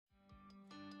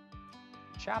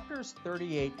Chapters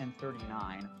 38 and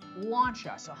 39 launch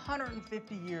us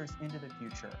 150 years into the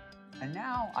future. And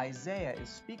now Isaiah is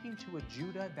speaking to a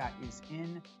Judah that is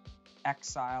in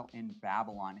exile in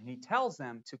Babylon, and he tells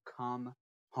them to come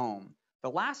home.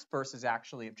 The last verses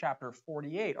actually of chapter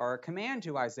 48 are a command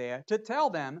to Isaiah to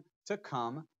tell them to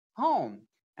come home.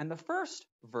 And the first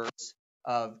verse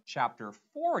of chapter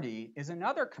 40 is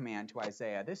another command to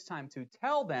Isaiah, this time to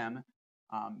tell them,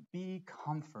 be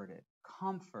comforted.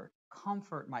 Comfort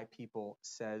my people,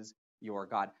 says your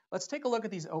God. Let's take a look at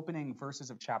these opening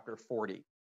verses of chapter 40.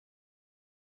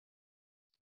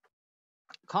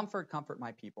 Comfort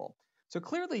my people. So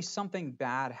clearly something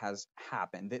bad has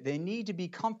happened. They need to be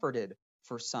comforted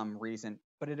for some reason,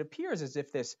 but it appears as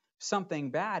if this something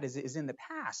bad is in the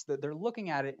past, that they're looking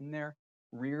at it in their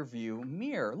rear view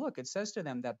mirror. Look, it says to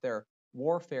them that their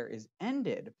warfare is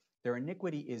ended, their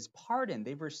iniquity is pardoned,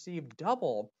 they've received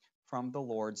double from the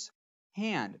Lord's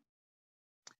hand.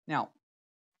 Now,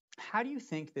 how do you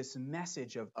think this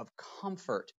message of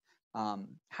comfort, how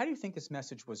do you think this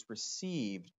message was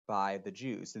received by the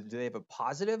Jews? Do they have a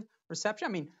positive reception?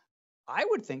 I mean, I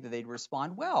would think that they'd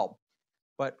respond well.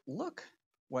 But look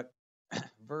what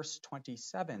verse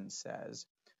 27 says.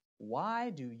 Why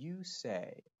do you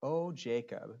say, O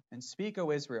Jacob, and speak,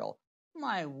 O Israel,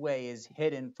 my way is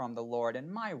hidden from the Lord,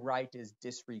 and my right is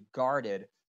disregarded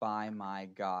by my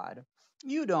God?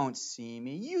 You don't see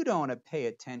me. You don't pay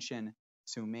attention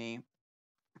to me.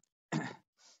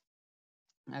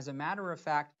 As a matter of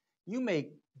fact, you may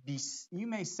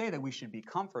say that we should be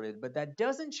comforted, but that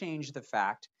doesn't change the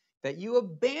fact that you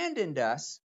abandoned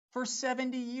us for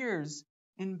 70 years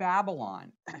in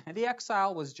Babylon. The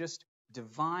exile was just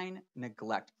divine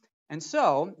neglect. And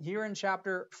so, here in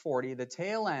chapter 40, the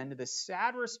tail end, the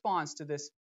sad response to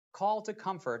this call to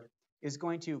comfort is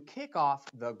going to kick off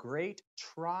the great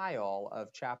trial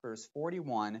of chapters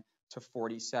 41 to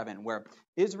 47, where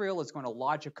Israel is going to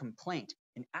lodge a complaint,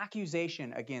 an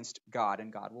accusation against God,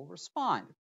 and God will respond.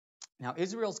 Now,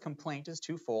 Israel's complaint is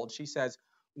twofold. She says,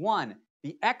 one,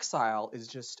 the exile is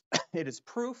just, it is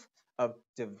proof of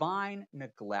divine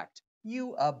neglect.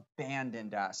 You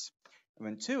abandoned us.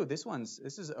 And two, this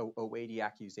is a weighty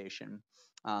accusation.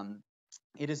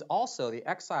 It is also, the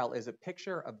exile is a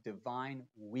picture of divine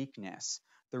weakness.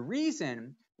 The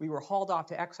reason we were hauled off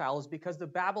to exile is because the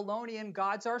Babylonian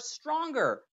gods are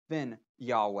stronger than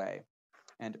Yahweh.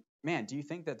 And man, do you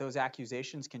think that those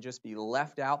accusations can just be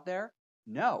left out there?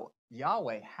 No,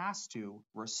 Yahweh has to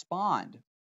respond.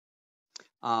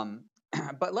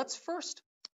 But let's first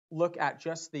look at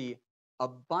just the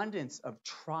abundance of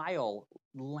trial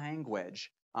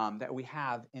language that we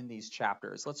have in these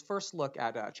chapters. Let's first look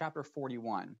at chapter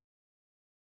 41.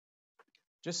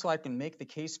 Just so I can make the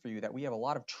case for you that we have a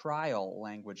lot of trial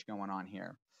language going on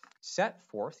here. Set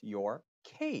forth your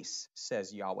case,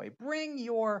 says Yahweh. Bring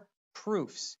your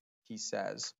proofs, he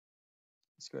says.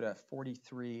 Let's go to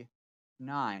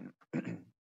 43:9.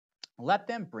 Let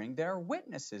them bring their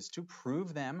witnesses to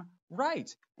prove them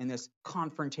right in this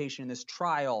confrontation, this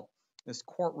trial, this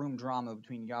courtroom drama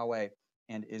between Yahweh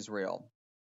and Israel.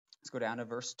 Let's go down to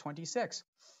verse 26.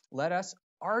 Let us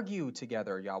argue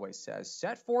together, Yahweh says.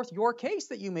 Set forth your case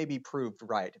that you may be proved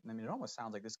right. I mean, it almost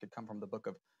sounds like this could come from the book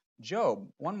of Job.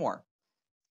 One more.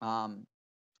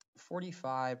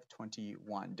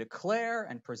 45:21. Declare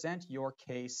and present your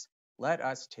case. Let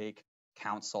us take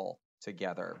counsel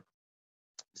together.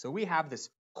 So we have this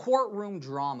courtroom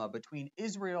drama between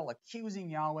Israel accusing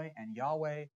Yahweh and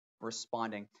Yahweh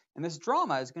responding. And this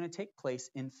drama is going to take place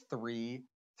in three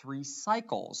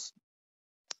cycles,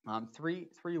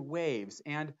 three waves.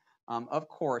 And of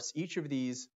course, each of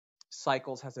these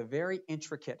cycles has a very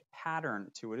intricate pattern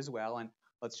to it as well. And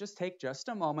let's just take just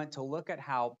a moment to look at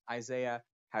how Isaiah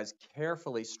has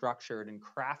carefully structured and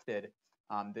crafted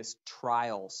this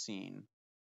trial scene.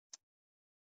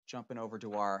 Jumping over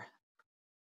to our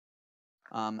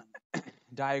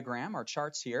diagram, our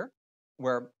charts here,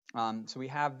 where so we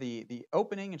have the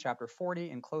opening in chapter 40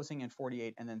 and closing in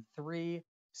 48, and then three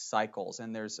cycles.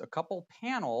 And there's a couple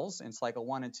panels in cycle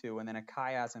 1 and 2, and then a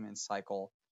chiasm in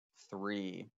cycle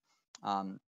 3.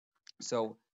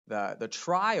 So the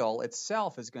trial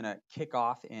itself is going to kick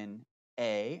off in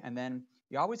A, and then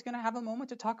you're always going to have a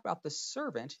moment to talk about the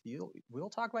servant. We'll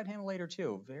talk about him later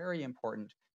too, very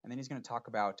important. And then he's going to talk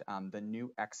about the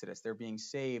new Exodus. They're being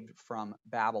saved from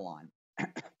Babylon.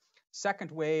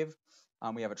 Second wave,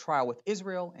 we have a trial with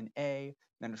Israel in A,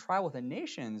 then a trial with the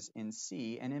nations in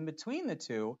C, and in between the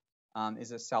two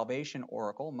is a salvation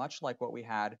oracle, much like what we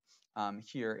had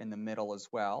here in the middle as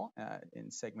well in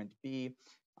segment B.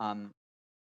 And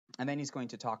then he's going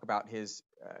to talk about his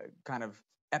kind of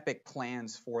epic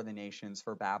plans for the nations,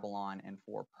 for Babylon and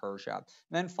for Persia. And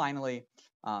then finally,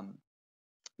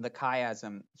 the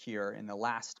chiasm here in the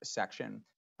last section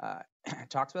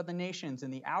talks about the nations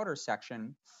in the outer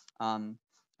section, and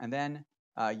then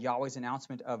Yahweh's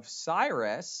announcement of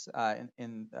Cyrus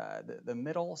in the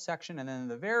middle section, and then in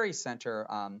the very center,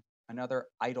 another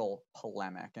idol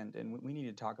polemic. And we need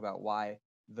to talk about why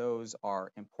those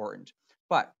are important.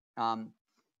 But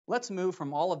let's move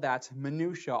from all of that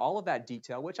minutia, all of that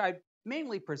detail, which I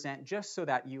mainly present just so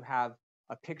that you have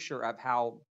a picture of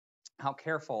how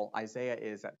careful Isaiah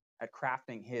is at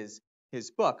crafting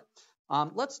his book.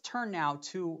 Let's turn now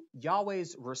to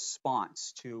Yahweh's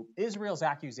response to Israel's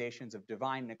accusations of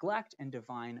divine neglect and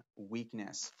divine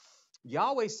weakness.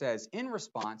 Yahweh says in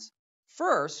response,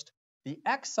 first, the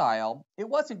exile, it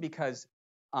wasn't because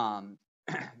I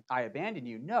abandoned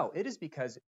you. No, it is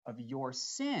because of your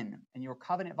sin and your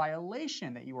covenant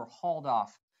violation that you were hauled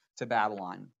off to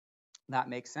Babylon. That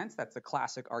makes sense. That's the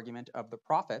classic argument of the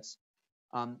prophets.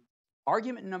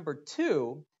 Argument number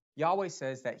 2, Yahweh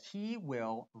says that he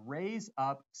will raise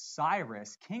up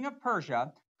Cyrus, king of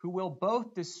Persia, who will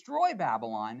both destroy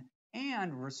Babylon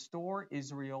and restore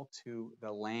Israel to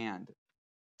the land.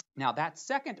 Now, that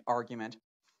second argument,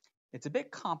 it's a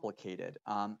bit complicated.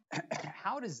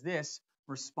 How does this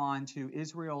respond to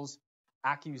Israel's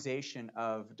accusation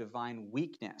of divine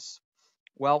weakness?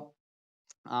 Well,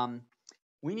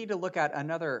 we need to look at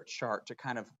another chart to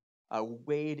kind of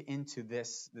wade into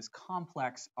this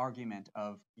complex argument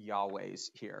of Yahweh's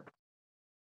here.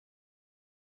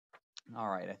 All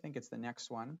right, I think it's the next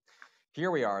one.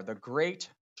 Here we are, the great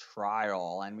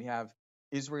trial, and we have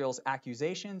Israel's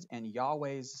accusations and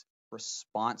Yahweh's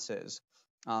responses.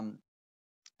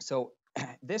 So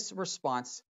this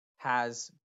response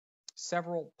has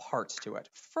several parts to it.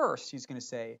 First, he's going to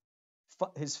say,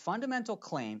 his fundamental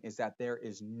claim is that there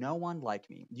is no one like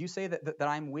me. You say that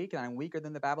I'm weak and I'm weaker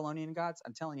than the Babylonian gods?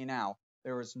 I'm telling you now,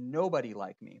 there is nobody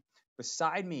like me.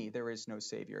 Beside me, there is no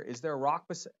Savior. Is there a rock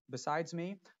besides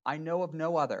me? I know of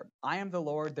no other. I am the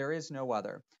Lord, there is no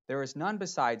other. There is none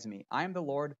besides me. I am the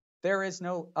Lord, there is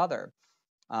no other.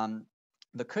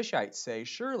 The Cushites say,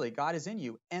 surely God is in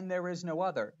you, and there is no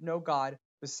other, no God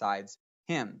besides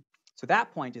him. So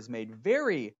that point is made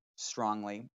very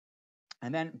strongly.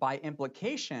 And then by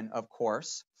implication, of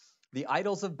course, the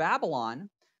idols of Babylon,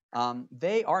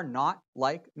 they are not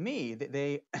like me.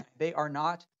 They are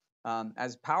not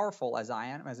as powerful as I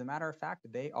am. As a matter of fact,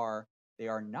 they are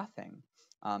nothing.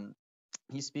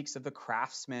 He speaks of the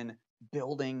craftsmen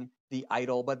building the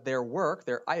idol, but their work,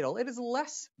 their idol, it is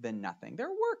less than nothing. Their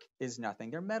work is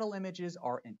nothing. Their metal images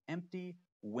are an empty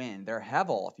wind. They're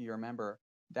hevel, if you remember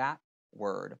that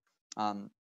word.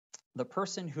 The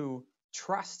person who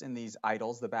trusts in these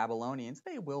idols, the Babylonians,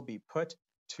 they will be put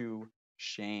to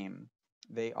shame.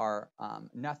 They are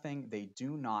nothing. They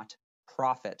do not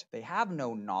profit. They have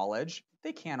no knowledge.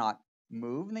 They cannot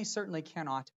move, and they certainly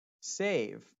cannot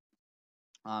save.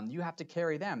 You have to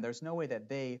carry them. There's no way that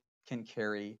they can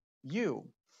carry you.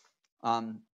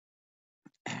 And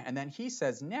then he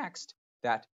says next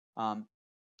that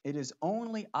it is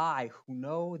only I who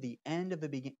know the end of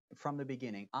from the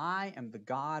beginning. I am the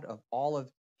God of all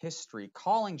of history,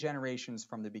 calling generations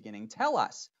from the beginning. Tell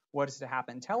us what is to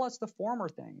happen. Tell us the former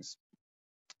things.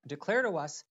 Declare to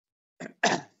us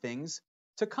things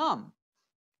to come.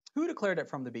 Who declared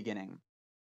it from the beginning?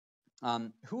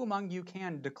 Who among you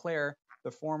can declare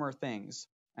the former things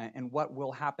and what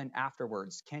will happen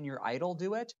afterwards? Can your idol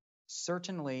do it?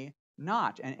 Certainly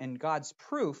not. And God's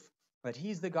proof that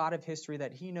he's the God of history,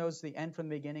 that he knows the end from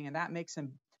the beginning, and that makes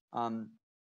him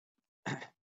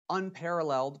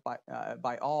unparalleled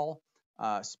by all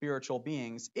spiritual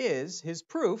beings, is his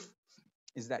proof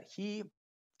is that he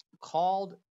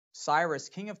called Cyrus,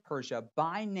 king of Persia,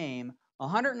 by name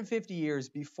 150 years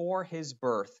before his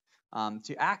birth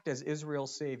to act as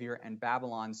Israel's savior and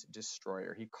Babylon's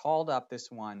destroyer. He called up this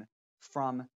one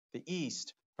from the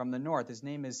east, from the north. His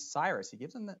name is Cyrus. He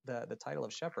gives him the title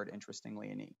of shepherd, interestingly.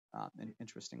 And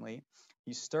interestingly,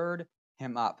 he stirred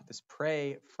him up, this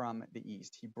prey from the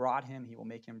east. He brought him. He will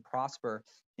make him prosper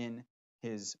in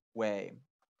his way.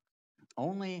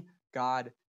 Only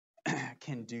God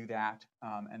can do that,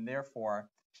 and therefore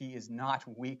he is not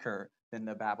weaker than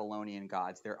the Babylonian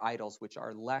gods, their idols, which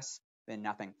are less than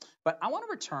nothing. But I want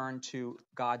to return to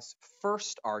God's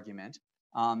first argument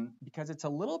because it's a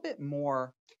little bit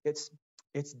more, it's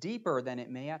deeper than it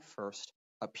may at first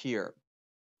appear.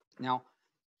 Now,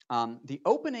 the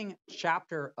opening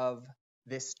chapter of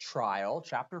this trial,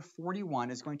 chapter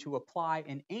 41, is going to apply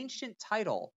an ancient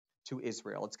title to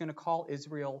Israel. It's going to call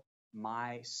Israel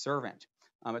my servant,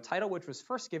 a title which was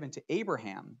first given to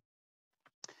Abraham.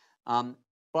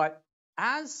 But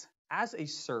as a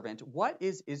servant, what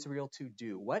is Israel to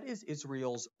do? What is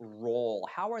Israel's role?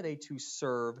 How are they to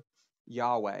serve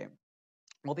Yahweh?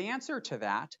 Well, the answer to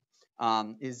that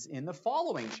is in the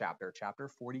following chapter, chapter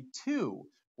 42,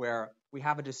 where we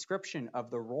have a description of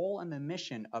the role and the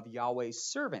mission of Yahweh's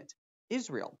servant,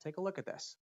 Israel. Take a look at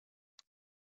this.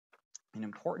 An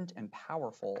important and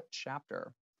powerful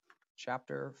chapter.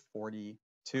 Chapter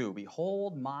 42.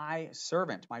 Behold my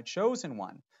servant, my chosen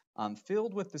one,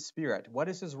 filled with the Spirit. What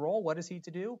is his role? What is he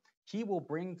to do? He will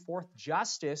bring forth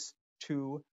justice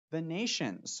to the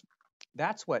nations.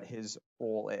 That's what his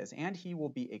role is. And he will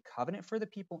be a covenant for the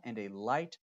people and a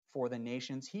light for the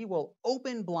nations. He will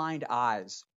open blind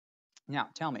eyes. Now,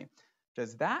 tell me,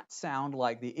 does that sound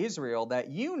like the Israel that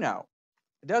you know?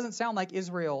 It doesn't sound like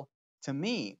Israel to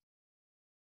me.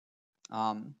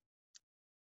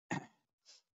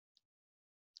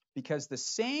 Because the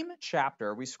same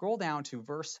chapter, we scroll down to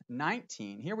verse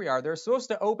 19. Here we are. They're supposed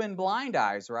to open blind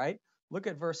eyes, right? Look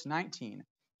at verse 19.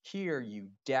 Hear, you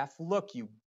deaf. Look, you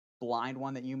blind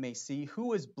one, that you may see.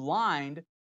 Who is blind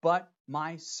but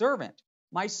my servant?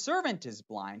 My servant is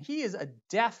blind. He is a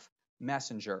deaf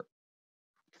messenger.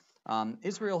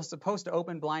 Israel is supposed to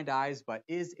open blind eyes, but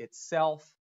is itself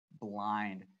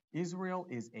blind. Israel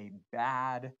is a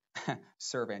bad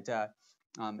servant,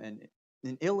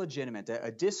 an illegitimate,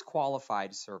 a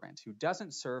disqualified servant who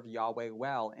doesn't serve Yahweh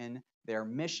well in their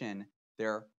mission,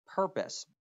 their purpose.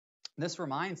 This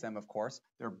reminds them, of course,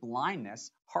 their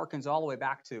blindness harkens all the way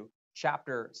back to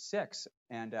chapter 6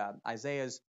 and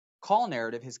Isaiah's call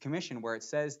narrative, his commission, where it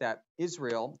says that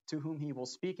Israel, to whom he will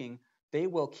speaking, they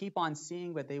will keep on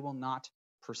seeing, but they will not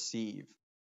perceive.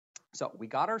 So we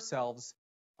got ourselves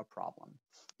a problem.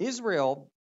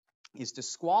 Israel is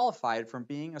disqualified from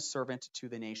being a servant to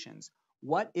the nations.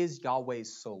 What is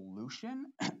Yahweh's solution?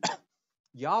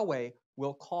 Yahweh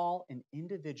will call an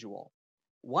individual,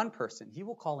 one person, he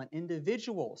will call an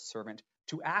individual servant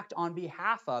to act on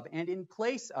behalf of and in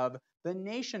place of the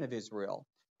nation of Israel,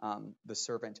 the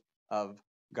servant of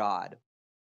God.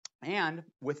 And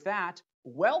with that,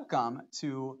 welcome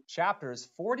to chapters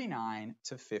 49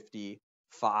 to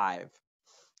 55,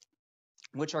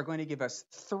 which are going to give us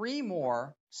 3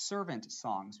 more servant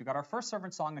songs. We got our first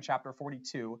servant song in chapter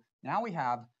 42. Now we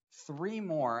have 3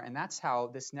 more, and that's how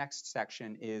this next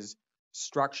section is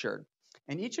structured.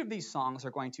 And each of these songs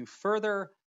are going to further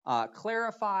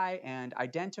clarify and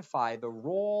identify the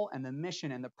role and the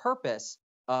mission and the purpose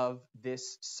of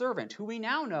this servant, who we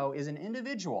now know is an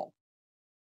individual.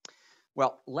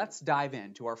 Well, let's dive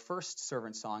into our first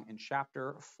servant song in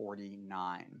chapter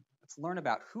 49. Let's learn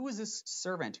about who is this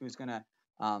servant who's going to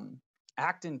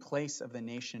act in place of the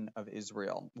nation of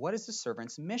Israel. What is the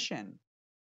servant's mission?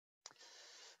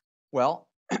 Well,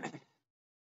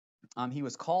 he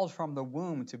was called from the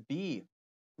womb to be,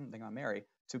 think about Mary,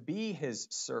 to be his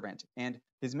servant. And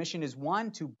his mission is,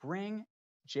 1, to bring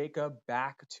Jacob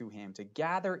back to him, to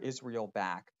gather Israel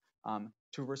back,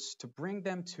 to bring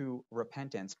them to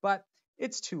repentance. But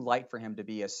it's too light for him to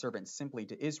be a servant simply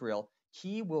to Israel.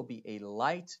 He will be a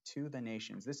light to the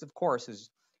nations. This, of course, is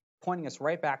pointing us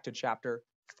right back to chapter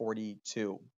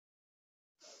 42.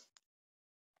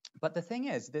 But the thing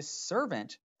is, this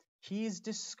servant, he's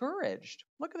discouraged.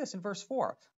 Look at this in verse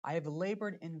 4. I have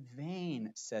labored in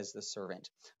vain, says the servant.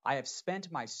 I have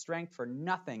spent my strength for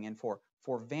nothing and for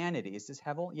vanity. Is this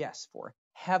Hevel? Yes, for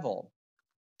Hevel.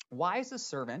 Why is the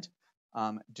servant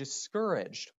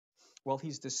discouraged? Well,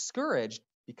 he's discouraged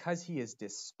because he is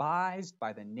despised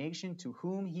by the nation to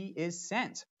whom he is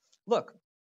sent. Look,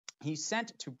 he's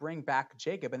sent to bring back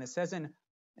Jacob, and it says in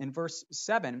verse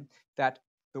 7 that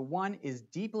the one is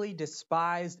deeply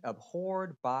despised,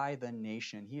 abhorred by the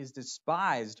nation. He is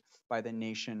despised by the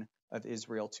nation of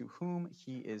Israel to whom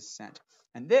he is sent.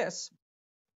 And this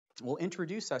will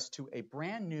introduce us to a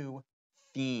brand new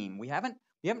theme. We haven't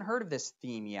heard of this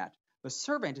theme yet. The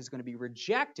servant is going to be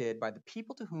rejected by the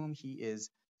people to whom he is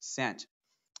sent.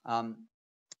 And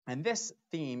this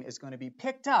theme is going to be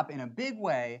picked up in a big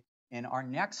way in our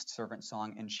next servant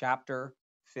song in chapter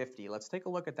 50. Let's take a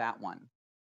look at that one.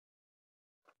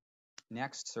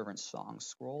 Next servant song.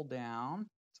 Scroll down.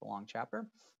 It's a long chapter.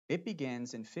 It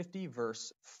begins in 50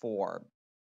 verse 4,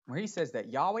 where he says that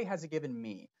Yahweh has given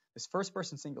me, this first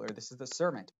person singular, this is the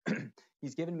servant.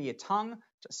 He's given me a tongue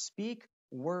to speak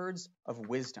words of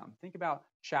wisdom. Think about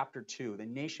chapter 2, the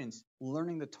nations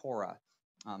learning the Torah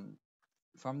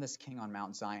from this king on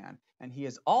Mount Zion. And he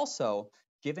has also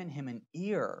given him an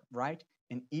ear, right?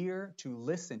 An ear to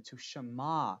listen, to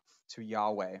Shema, to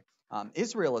Yahweh.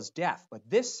 Israel is deaf, but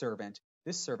this servant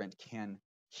can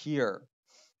hear.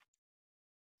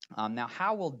 Now,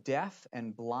 how will deaf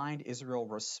and blind Israel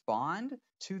respond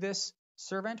to this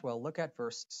servant? Well, look at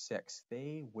verse 6.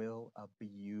 They will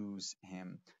abuse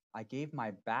him. I gave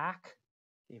my back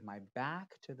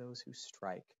to those who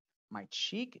strike, my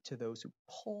cheek to those who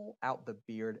pull out the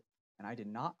beard, and I did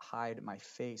not hide my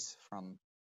face from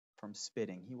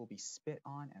spitting. He will be spit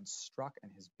on and struck,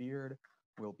 and his beard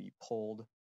will be pulled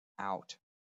out.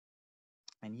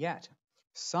 And yet,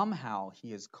 somehow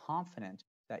he is confident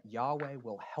that Yahweh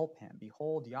will help him.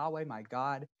 Behold, Yahweh, my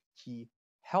God, he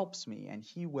helps me, and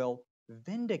he will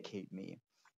vindicate me.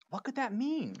 What could that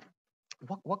mean?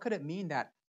 What could it mean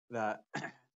that the,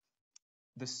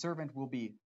 the servant will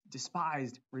be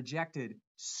despised, rejected,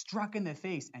 struck in the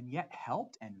face, and yet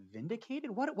helped and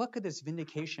vindicated? What could this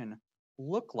vindication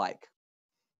look like?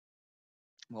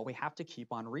 Well, we have to keep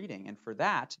on reading, and for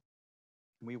that,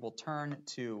 we will turn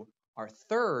to our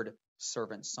third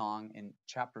servant song in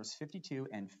chapters 52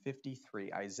 and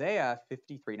 53. Isaiah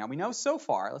 53. Now we know so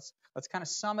far, let's kind of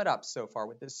sum it up so far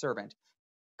with this servant.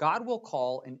 God will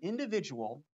call an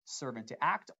individual servant to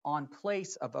act on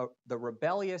place of the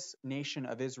rebellious nation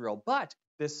of Israel, but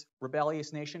this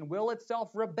rebellious nation will itself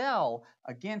rebel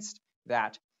against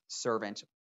that servant.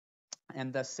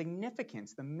 And the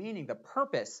significance, the meaning, the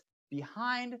purpose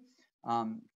behind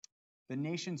the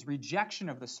nation's rejection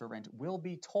of the servant will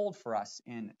be told for us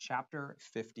in chapter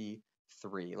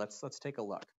 53. Let's take a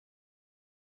look.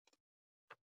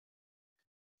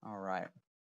 All right.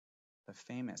 The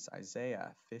famous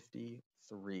Isaiah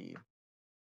 53.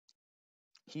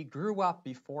 He grew up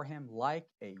before him like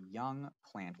a young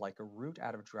plant, like a root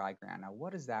out of dry ground. Now,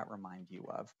 what does that remind you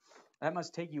of? That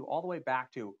must take you all the way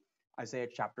back to Isaiah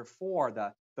chapter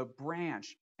 4, the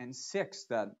branch, and 6,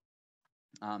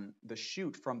 the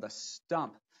shoot from the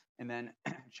stump, and then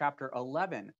chapter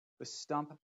 11, the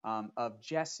stump of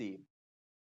Jesse.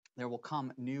 There will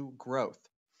come new growth.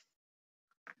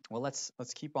 Well, let's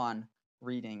keep on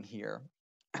reading here.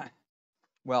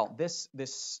 Well, this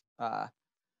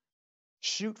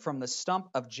shoot from the stump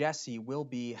of Jesse will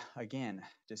be again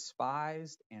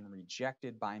despised and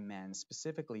rejected by men,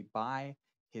 specifically by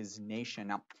his nation.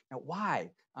 Now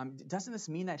why? Doesn't this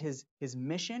mean that his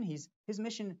mission, his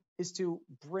mission is to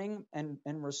bring and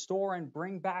restore and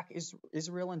bring back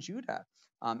Israel and Judah,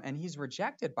 and he's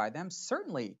rejected by them?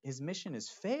 Certainly, his mission has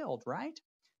failed, right?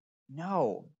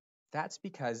 No, that's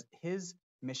because his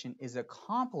mission is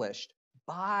accomplished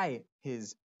by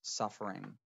his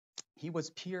suffering. He was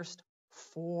pierced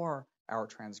for our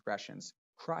transgressions,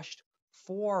 crushed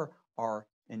for our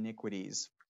iniquities.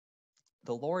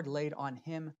 The Lord laid on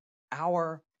him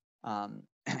our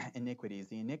iniquities,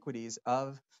 the iniquities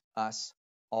of us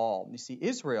all. You see,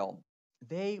 Israel,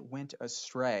 they went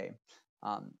astray,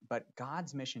 but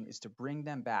God's mission is to bring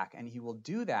them back, and he will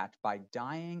do that by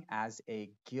dying as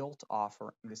a guilt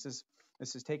offering. This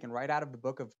is taken right out of the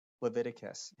book of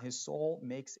Leviticus. His soul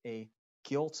makes a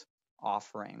guilt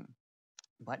offering,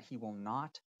 but he will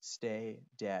not stay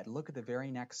dead. Look at the very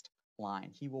next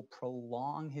line. He will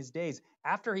prolong his days.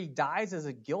 After he dies as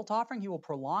a guilt offering, he will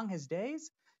prolong his days.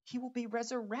 He will be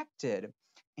resurrected.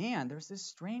 And there's this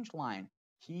strange line.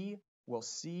 He will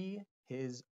see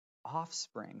his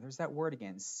offspring. There's that word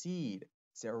again, seed,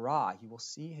 zerah. He will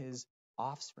see his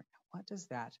offspring. What does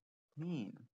that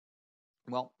mean?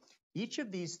 Well, each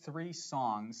of these three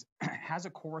songs has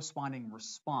a corresponding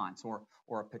response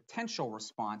or a potential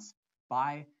response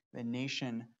by the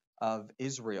nation of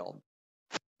Israel.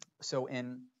 So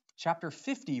in chapter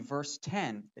 50, verse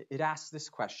 10, it asks this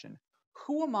question: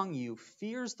 who among you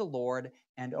fears the Lord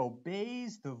and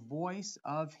obeys the voice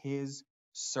of his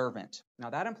servant? Now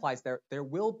that implies there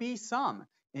will be some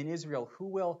in Israel who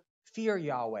will fear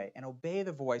Yahweh and obey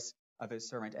the voice of his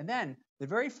servant. And then the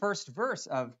very first verse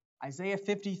of Isaiah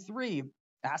 53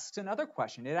 asks another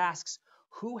question. It asks,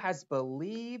 who has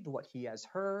believed what he has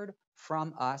heard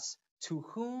from us? To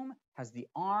whom has the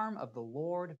arm of the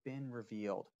Lord been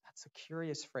revealed? That's a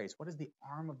curious phrase. What does the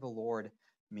arm of the Lord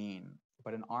mean?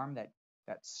 But an arm that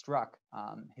struck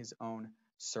his own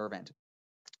servant.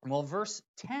 Well, verse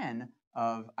 10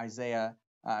 of Isaiah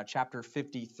chapter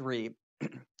 53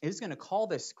 is going to call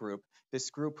this group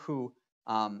who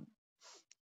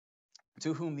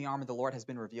to whom the arm of the Lord has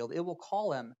been revealed. It will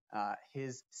call him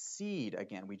his seed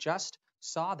again. We just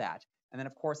saw that. And then,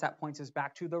 of course, that points us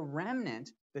back to the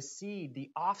remnant, the seed,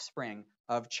 the offspring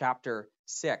of chapter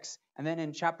 6. And then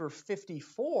in chapter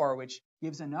 54, which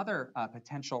gives another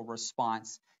potential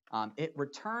response, it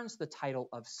returns the title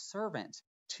of servant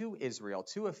to Israel,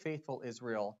 to a faithful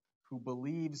Israel who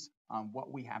believes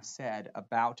what we have said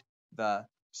about the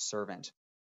servant.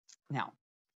 Now,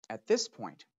 at this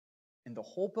point, in the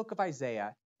whole book of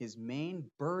Isaiah, his main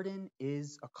burden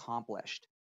is accomplished.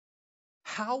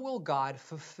 How will God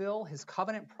fulfill his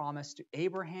covenant promise to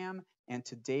Abraham and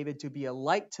to David to be a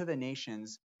light to the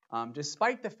nations,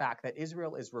 despite the fact that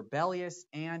Israel is rebellious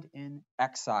and in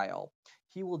exile?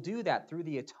 He will do that through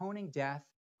the atoning death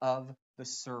of the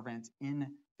servant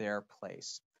in their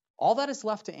place. All that is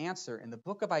left to answer in the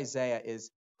book of Isaiah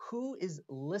is who is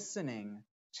listening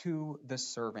to the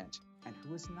servant and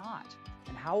who is not?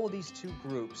 And how will these two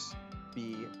groups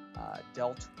be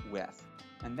dealt with?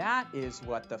 And that is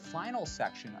what the final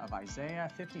section of Isaiah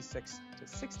 56 to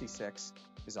 66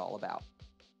 is all about.